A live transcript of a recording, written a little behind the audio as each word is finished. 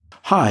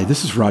Hi,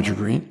 this is Roger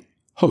Green,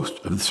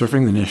 host of the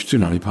Surfing the NASH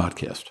Tsunami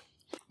podcast.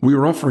 We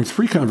are offering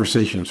 3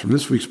 conversations from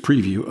this week's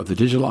preview of the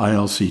Digital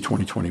ILC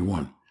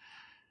 2021.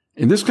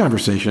 In this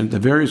conversation, the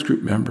various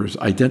group members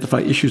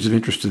identify issues of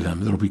interest to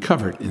them that will be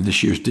covered in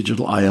this year's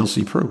Digital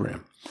ILC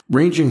program,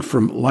 ranging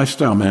from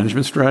lifestyle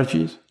management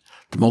strategies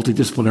to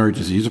multidisciplinary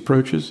disease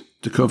approaches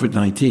to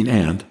COVID-19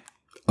 and,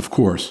 of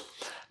course,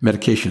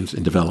 medications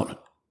in development.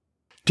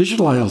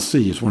 Digital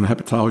ILC is one of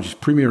hepatology's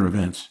premier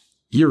events,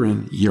 year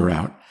in, year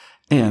out,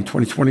 and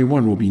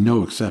 2021 will be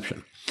no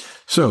exception.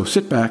 So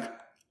sit back,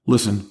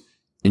 listen,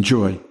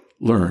 enjoy,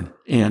 learn,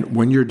 and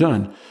when you're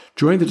done,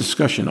 join the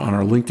discussion on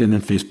our LinkedIn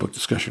and Facebook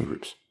discussion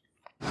groups.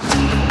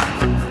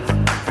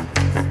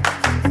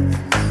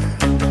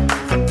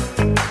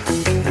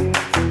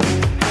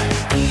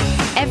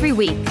 Every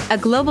week, a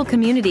global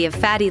community of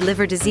fatty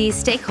liver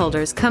disease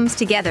stakeholders comes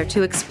together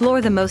to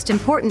explore the most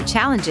important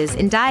challenges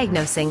in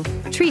diagnosing,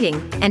 treating,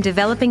 and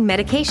developing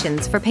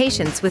medications for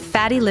patients with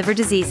fatty liver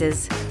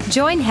diseases.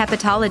 Join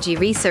hepatology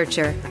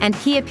researcher and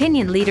key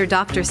opinion leader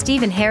Dr.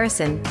 Stephen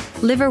Harrison,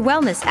 liver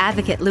wellness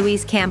advocate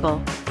Louise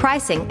Campbell,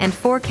 pricing and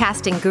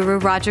forecasting guru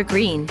Roger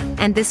Green,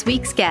 and this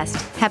week's guest,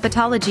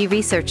 hepatology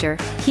researcher,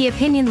 key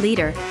opinion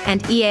leader,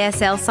 and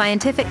EASL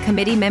Scientific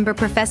Committee member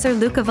Professor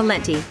Luca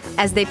Valenti,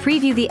 as they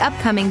preview the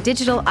upcoming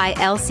Digital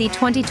ILC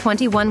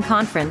 2021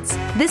 conference,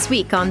 this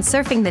week on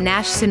Surfing the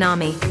NASH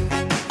Tsunami.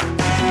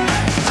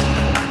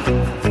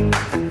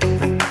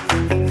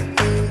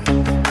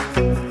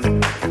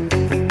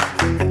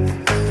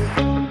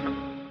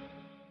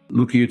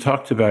 Luca, you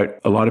talked about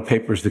a lot of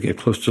papers that get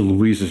close to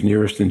Louise's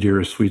nearest and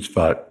dearest sweet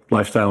spot,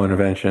 lifestyle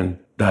intervention,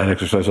 diet,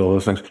 exercise, all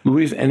those things.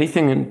 Louise,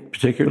 anything in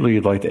particular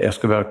you'd like to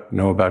ask about,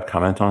 know about,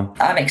 comment on?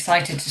 I'm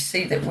excited to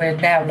see that we're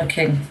now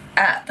looking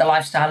at the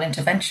lifestyle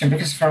intervention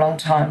because for a long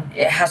time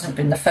it hasn't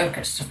been the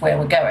focus of where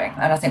we're going.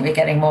 And I think we're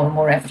getting more and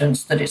more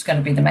evidence that it's going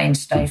to be the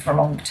mainstay for a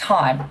long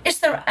time. Is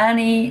there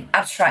any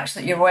abstracts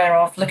that you're aware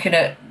of looking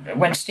at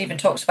when Stephen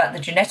talks about the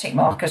genetic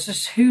markers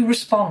as who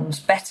responds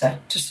better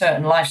to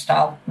certain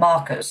lifestyle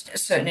markers,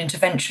 certain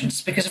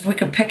interventions? Because if we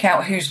could pick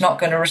out who's not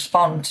going to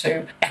respond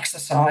to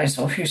exercise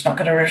or who's not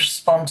going to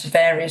respond to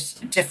various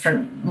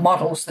different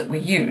models that we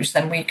use,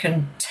 then we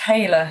can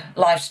tailor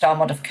lifestyle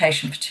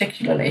modification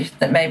particularly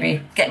that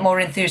maybe get more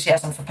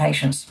enthusiasm for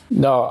patients.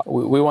 No,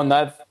 we will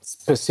not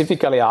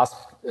specifically ask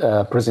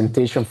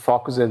presentation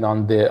focusing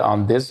on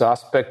this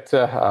aspect.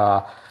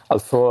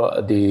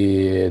 Although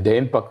the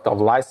impact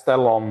of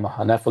lifestyle on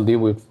NAFLD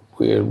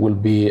will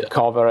be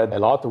covered a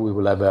lot. We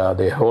will have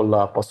the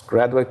whole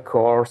postgraduate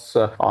course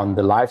on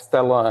the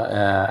lifestyle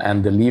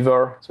and the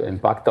liver, so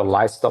impact of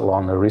lifestyle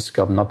on the risk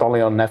of not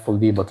only on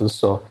NAFLD but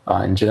also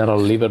in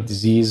general liver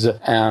disease,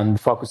 and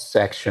focus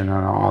section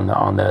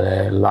on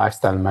the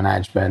lifestyle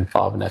management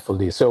of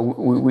NAFLD. So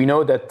we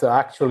know that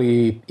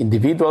actually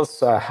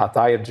individuals at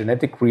higher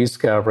genetic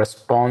risk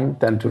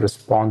tend to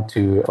respond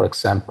to, for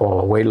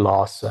example, weight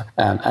loss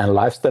and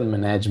lifestyle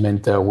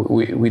management.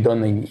 We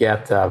don't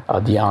yet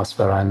have the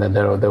answer, and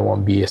there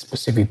won't be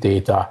specific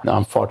data,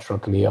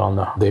 unfortunately, on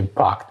the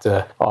impact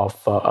of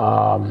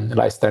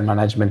lifestyle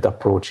management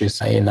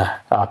approaches in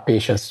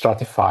patients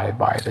stratified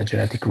by the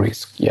genetic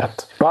risk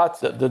yet.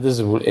 But this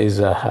is,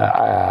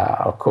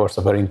 of course,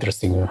 a very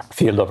interesting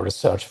field of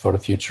research for the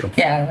future.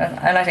 Yeah,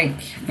 and I think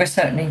we're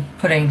certainly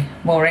putting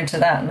more into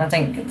that. And I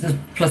think the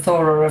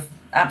plethora of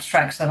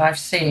abstracts that I've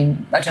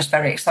seen are just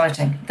very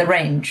exciting. The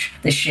range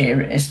this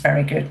year is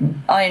very good.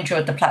 And I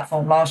enjoyed the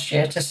platform last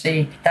year. To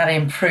see that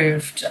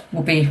improved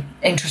will be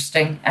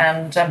interesting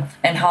and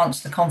enhance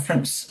the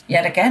conference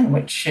yet again,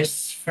 which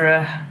is for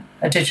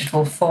a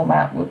digital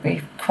format would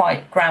be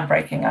quite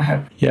groundbreaking, I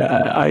hope. Yeah,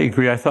 I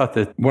agree. I thought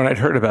that when I'd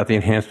heard about the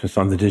enhancements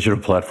on the digital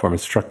platform, it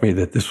struck me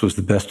that this was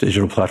the best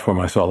digital platform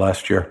I saw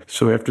last year.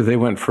 So after they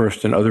went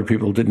first and other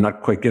people did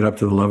not quite get up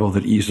to the level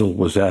that EASL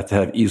was at, to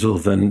have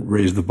EASL then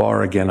raise the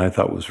bar again, I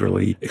thought was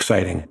really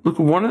exciting. Look,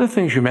 one of the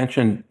things you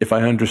mentioned, if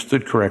I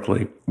understood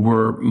correctly,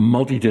 were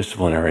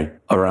multidisciplinary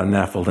around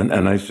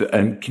NAFLD.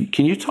 And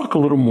can you talk a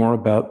little more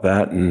about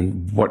that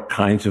and what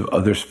kinds of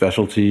other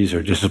specialties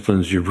or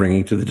disciplines you're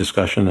bringing to the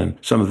discussion and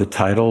some of the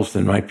titles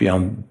that might be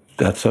on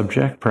that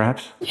subject,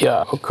 perhaps?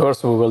 Yeah, of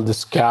course, we will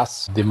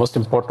discuss the most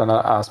important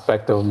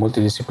aspect of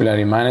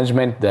multidisciplinary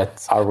management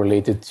that are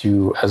related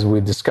to, as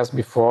we discussed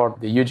before,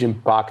 the huge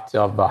impact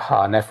of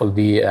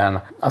NAFLD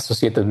and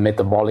associated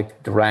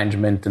metabolic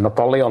derangement, not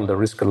only on the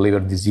risk of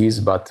liver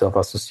disease, but of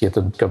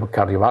associated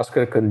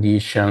cardiovascular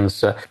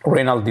conditions,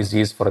 renal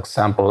disease, for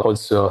example,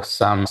 also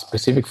some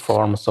specific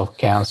forms of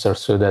cancer,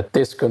 so that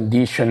this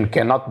condition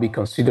cannot be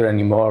considered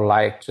anymore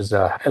like just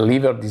a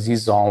liver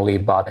disease only,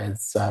 but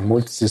it's a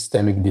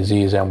multisystemic disease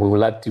disease, and we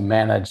will have to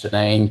manage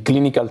in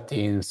clinical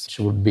teams, which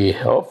would be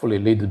hopefully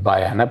led by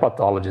an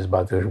hepatologist,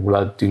 but we will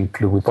have to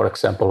include, for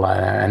example,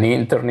 an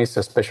internist,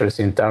 a specialist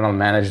internal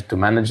manager to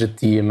manage the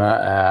team,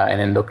 an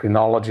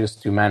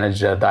endocrinologist to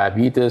manage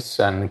diabetes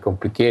and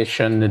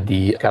complication,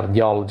 the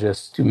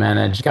cardiologist to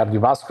manage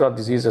cardiovascular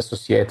disease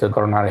associated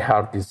coronary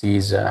heart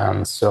disease,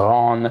 and so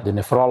on, the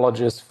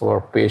nephrologist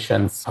for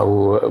patients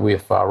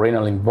with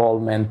renal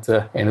involvement,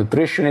 a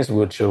nutritionist,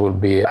 which will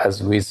be,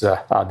 as Luis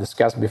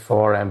discussed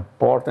before,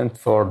 important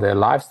for the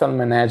lifestyle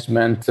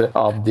management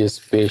of these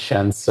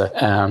patients,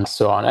 and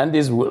so on. And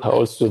this will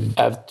also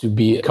have to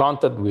be in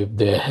contact with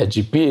the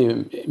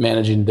GP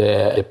managing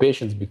the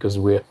patients, because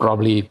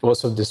probably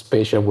most of these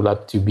patients will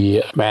have to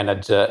be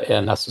managed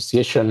in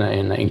association,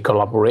 in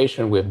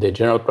collaboration with the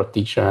general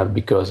practitioner,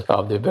 because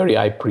of the very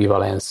high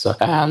prevalence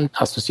and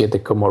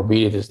associated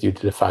comorbidities due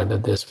to the fact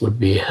that this will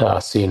be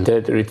seen in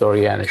the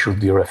territory and should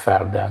be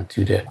referred then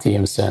to the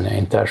teams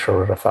and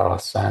tertiary referral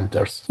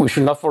centers. We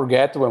should not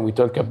forget, when we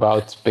talk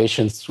about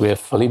patients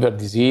with liver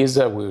disease,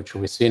 which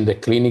we see in the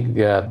clinic,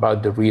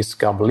 about the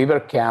risk of liver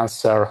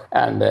cancer,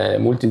 and the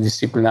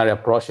multidisciplinary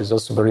approach is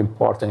also very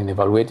important in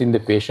evaluating the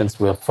patients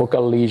with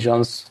focal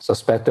lesions,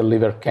 suspected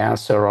liver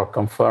cancer, or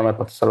confirmed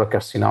hepatocellular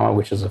carcinoma,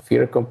 which is a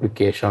further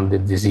complication of the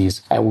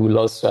disease. And we will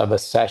also have a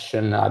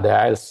session at the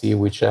ILC,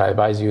 which I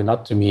advise you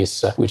not to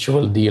miss, which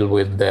will deal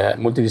with the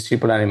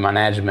multidisciplinary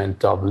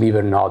management of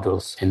liver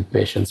nodules in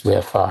patients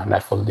with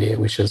NAFLD,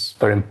 which is a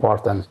very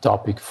important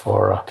topic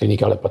for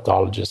clinical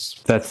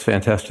hepatologists. That's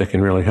fantastic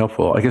and really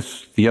helpful. I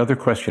guess the other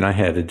question I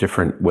had, a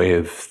different way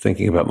of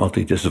thinking about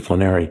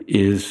multidisciplinary,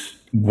 is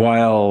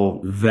while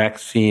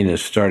vaccine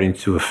is starting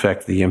to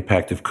affect the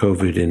impact of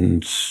COVID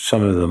in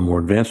some of the more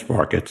advanced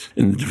markets,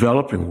 in the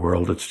developing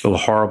world, it's still a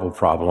horrible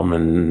problem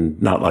and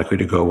not likely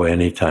to go away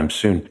anytime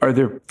soon. Are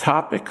there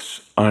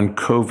topics on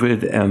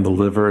COVID and the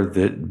liver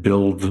that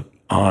build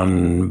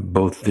on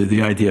both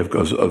the idea of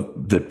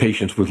that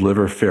patients with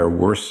liver fare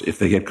worse if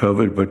they get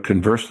COVID, but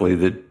conversely,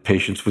 that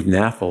patients with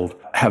NAFLD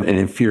have an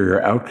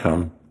inferior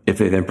outcome if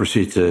they then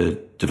proceed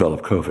to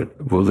develop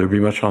COVID? Will there be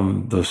much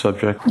on the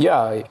subject?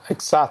 Yeah,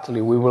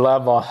 exactly. We will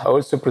have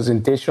also a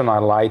presentation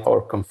highlight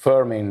or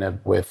confirming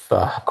with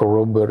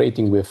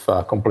corroborating with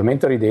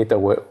complementary data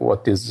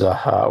what is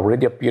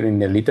already appearing in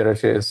the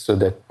literature, so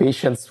that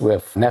patients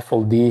with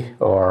NAFLD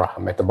or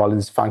metabolic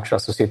dysfunction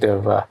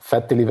associated with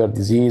fatty liver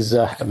disease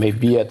may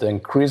be at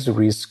increased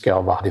risk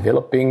of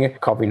developing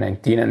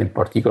COVID-19, and in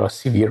particular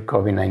severe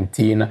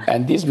COVID-19.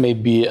 And this may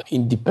be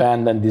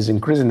independent, this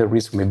increase in the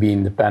risk may be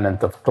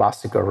independent of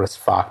classical risk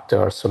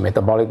factors, so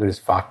metabolic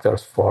risk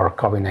factors for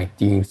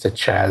COVID-19,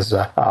 such as,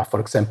 for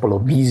example,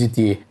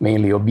 obesity,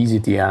 mainly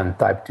obesity and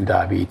type 2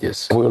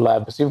 diabetes. We will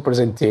have a specific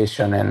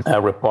presentation and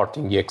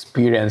reporting the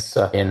experience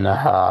in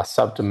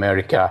South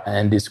America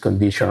and this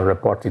condition,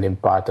 reporting the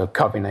impact of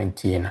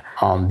COVID-19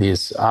 on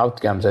these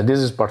outcomes. And this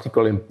is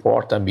particularly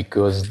important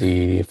because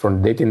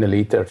from data in the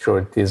literature,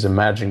 it is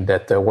emerging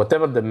that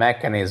whatever the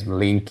mechanism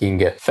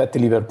linking fatty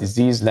liver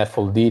disease,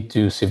 NAFLD,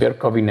 to severe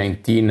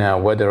COVID-19,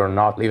 whether or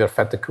not liver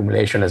fat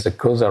accumulation has a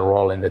causal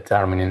role in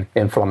determining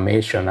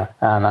inflammation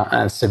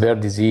and severe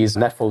disease,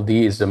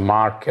 NAFLD is a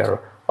marker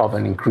of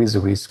an increased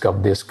risk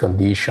of this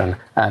condition.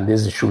 And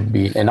this should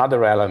be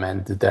another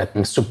element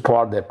that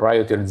support the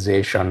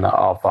prioritization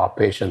of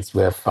patients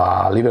with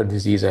liver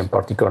disease, in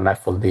particular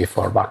NAFLD,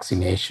 for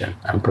vaccination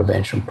and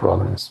prevention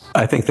programs.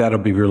 I think that'll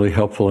be really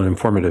helpful and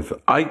informative.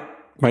 I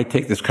might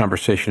take this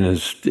conversation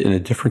in a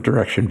different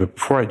direction, but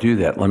before I do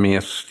that, let me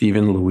ask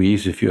Stephen,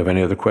 Louise, if you have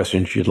any other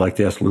questions you'd like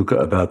to ask Luca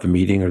about the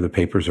meeting or the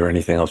papers or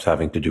anything else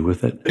having to do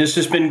with it. This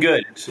has been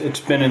good. It's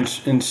been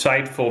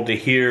insightful to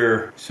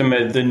hear some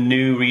of the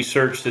new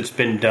research that's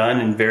been done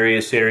in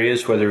various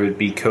areas, whether it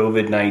be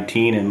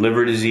COVID-19 and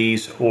liver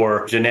disease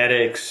or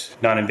genetics,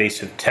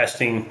 non-invasive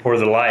testing, or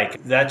the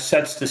like. That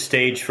sets the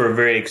stage for a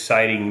very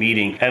exciting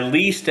meeting, at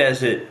least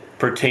as it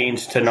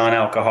pertains to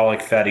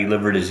non-alcoholic fatty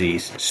liver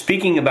disease.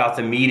 Speaking about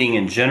the meeting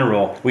in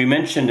general, we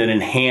mentioned an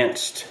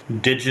enhanced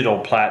digital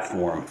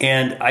platform.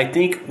 And I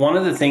think one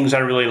of the things I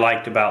really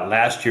liked about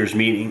last year's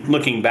meeting,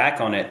 looking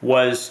back on it,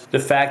 was the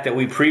fact that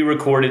we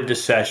pre-recorded the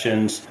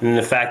sessions and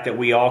the fact that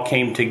we all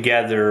came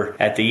together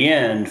at the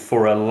end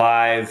for a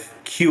live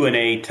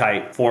Q&A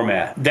type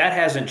format. That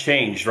hasn't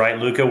changed, right,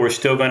 Luca? We're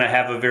still going to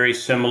have a very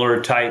similar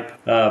type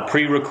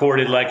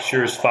pre-recorded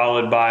lectures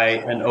followed by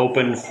an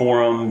open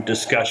forum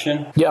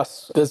discussion?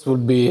 Yes, this will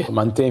be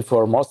maintained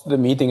for most of the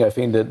meeting. I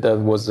think that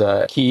was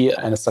a key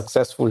and a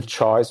successful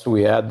choice.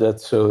 We had that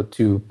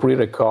to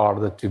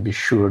pre-record to be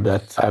sure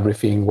that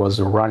everything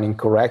was running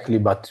correctly,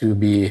 but to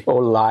be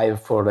all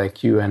live for the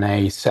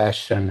Q&A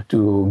session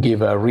to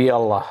give a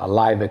real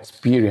live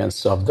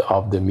experience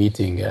of the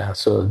meeting.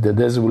 So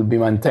this will be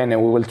maintained. And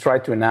and we will try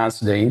to enhance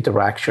the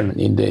interaction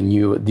in the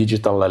new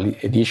digital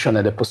edition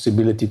and the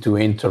possibility to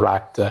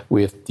interact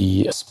with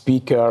the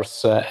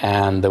speakers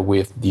and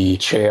with the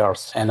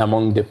chairs and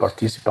among the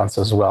participants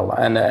as well.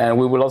 And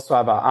we will also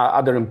have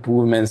other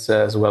improvements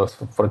as well.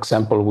 For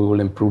example, we will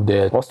improve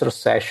the poster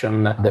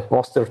session, the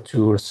poster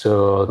tour.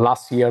 So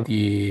last year,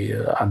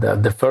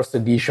 the first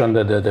edition,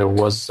 there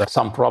was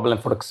some problem,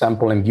 for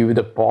example, in viewing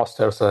the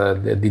posters.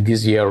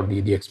 This year,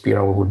 the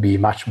experience will be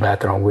much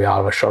better, and we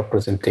have a short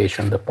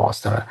presentation, the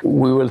poster.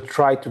 We will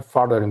try to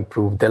further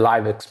improve the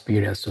live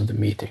experience of the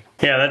meeting.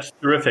 Yeah, that's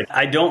terrific.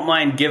 I don't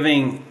mind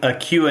giving a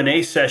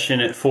Q&A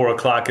session at 4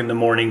 o'clock in the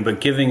morning, but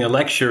giving a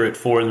lecture at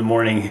 4 in the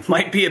morning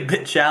might be a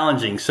bit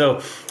challenging.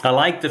 So I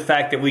like the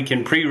fact that we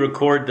can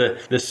pre-record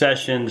the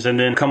sessions and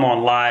then come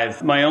on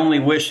live. My only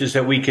wish is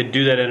that we could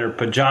do that in our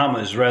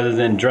pajamas rather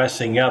than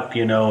dressing up,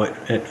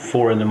 at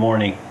 4 in the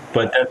morning.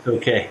 But that's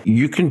okay.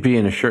 You can be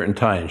in a shirt and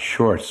tie and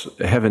shorts.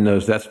 Heaven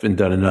knows that's been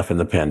done enough in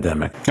the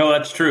pandemic. No,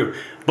 that's true.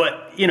 But,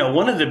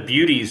 one of the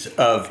beauties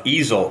of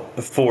EASL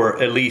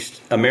for at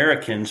least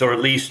Americans or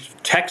at least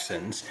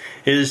Texans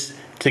is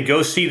to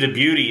go see the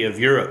beauty of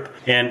Europe.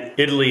 And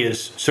Italy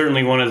is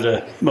certainly one of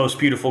the most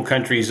beautiful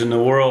countries in the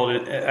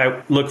world.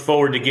 I look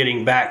forward to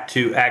getting back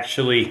to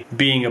actually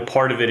being a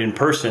part of it in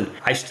person.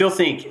 I still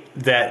think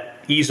that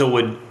EASL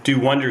would do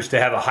wonders to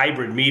have a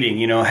hybrid meeting,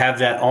 have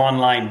that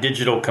online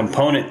digital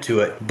component to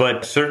it.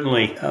 But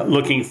certainly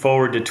looking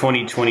forward to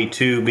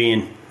 2022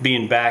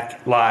 being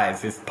back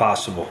live if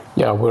possible.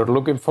 Yeah, we're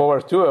looking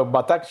forward to it.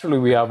 But actually,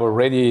 we have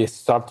already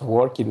started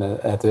working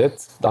at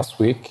it last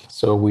week.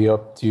 So we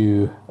hope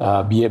to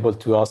be able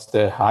to host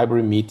a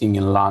hybrid meeting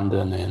in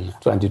London in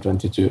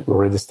 2022. We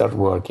already started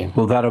working.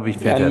 Well, that'll be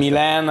fantastic. And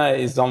Milan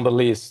is on the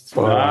list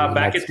for the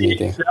back next at the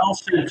meeting. Excel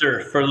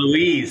Center for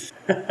Louise.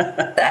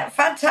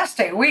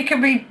 Fantastic. We can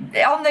be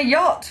on the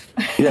yacht.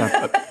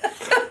 Yeah.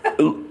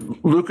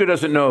 Luca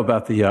doesn't know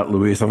about the yacht,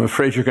 Louise. I'm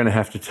afraid you're going to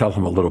have to tell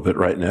him a little bit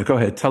right now. Go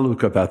ahead. Tell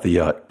Luca about the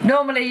yacht.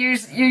 Normally you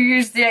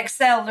use the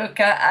Excel,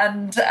 Luca,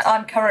 and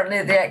I'm currently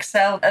at the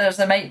Excel as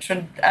a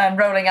matron and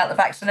rolling out the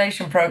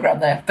vaccination program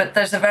there. But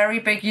there's a very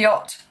big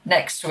yacht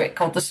next to it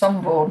called the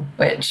Sunborn,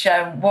 which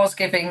was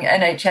giving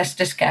NHS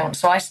discounts.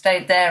 So I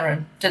stayed there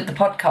and did the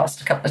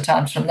podcast a couple of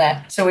times from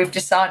there. So we've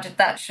decided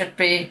that should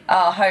be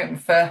our home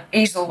for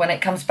EASL when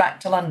it comes back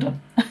to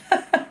London.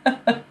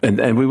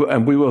 And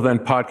we will then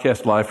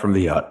podcast live from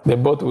the yacht. The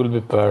boat will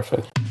be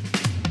perfect.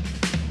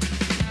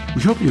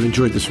 We hope you've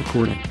enjoyed this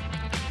recording.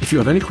 If you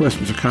have any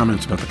questions or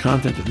comments about the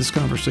content of this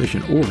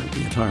conversation or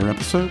the entire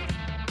episode,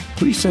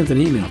 please send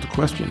an email to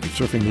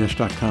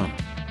question@surfingnash.com.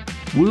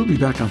 We'll be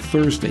back on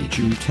Thursday,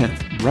 June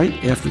 10th, right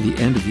after the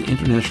end of the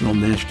International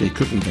NASH Day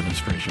cooking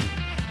demonstration,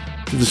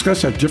 to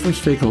discuss how different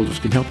stakeholders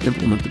can help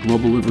implement the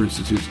Global Liver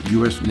Institute's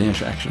U.S.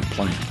 NASH Action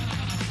Plan.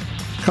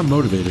 Come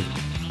motivated.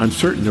 I'm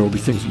certain there will be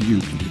things you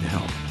can do to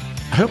help.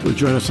 I hope you'll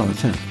join us on the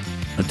 10th.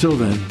 Until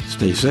then,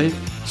 stay safe,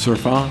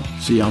 surf on,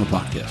 see you on the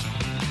podcast.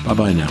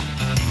 Bye-bye now.